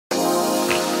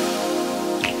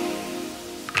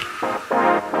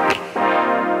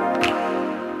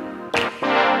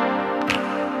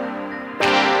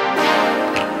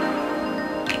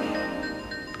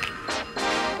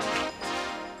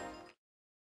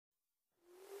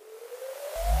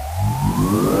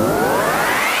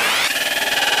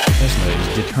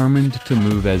determined to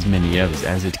move as many EVs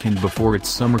as it can before its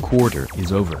summer quarter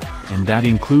is over, and that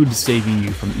includes saving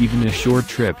you from even a short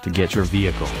trip to get your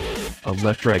vehicle.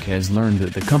 Electrek has learned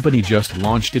that the company just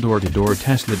launched a door-to-door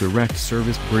Tesla Direct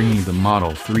service bringing the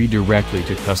Model 3 directly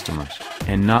to customers,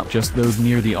 and not just those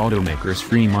near the automaker's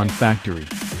Fremont factory.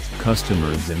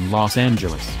 Customers in Los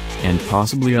Angeles, and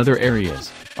possibly other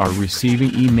areas, are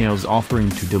receiving emails offering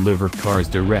to deliver cars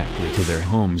directly to their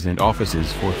homes and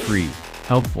offices for free,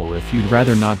 helpful if you'd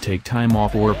rather not take time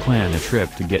off or plan a trip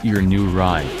to get your new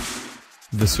ride.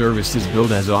 The service is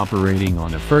billed as operating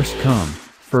on a first-come,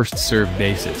 first-served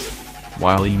basis.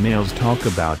 While emails talk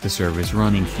about the service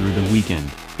running through the weekend,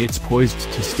 it's poised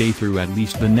to stay through at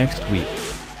least the next week.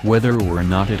 Whether or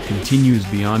not it continues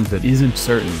beyond that isn't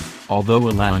certain, although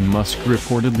Elon Musk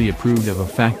reportedly approved of a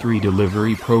factory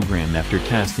delivery program after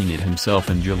testing it himself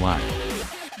in July.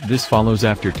 This follows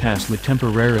after Tesla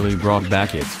temporarily brought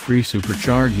back its free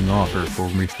supercharging offer for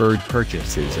referred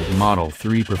purchases of Model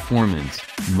 3 Performance,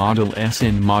 Model S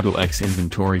and Model X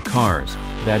inventory cars,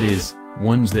 that is,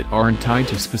 ones that aren't tied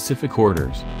to specific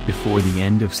orders, before the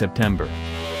end of September.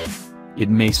 It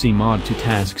may seem odd to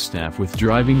task staff with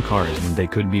driving cars when they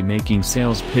could be making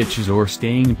sales pitches or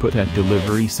staying put at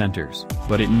delivery centers,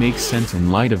 but it makes sense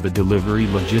in light of the delivery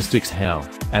logistics hell,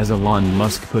 as Elon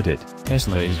Musk put it,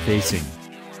 Tesla is facing.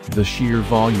 The sheer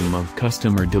volume of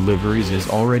customer deliveries is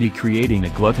already creating a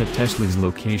glut at Tesla's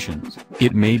locations.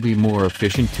 It may be more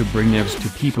efficient to bring EVs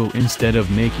to people instead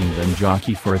of making them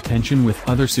jockey for attention with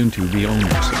other soon-to-be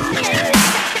owners.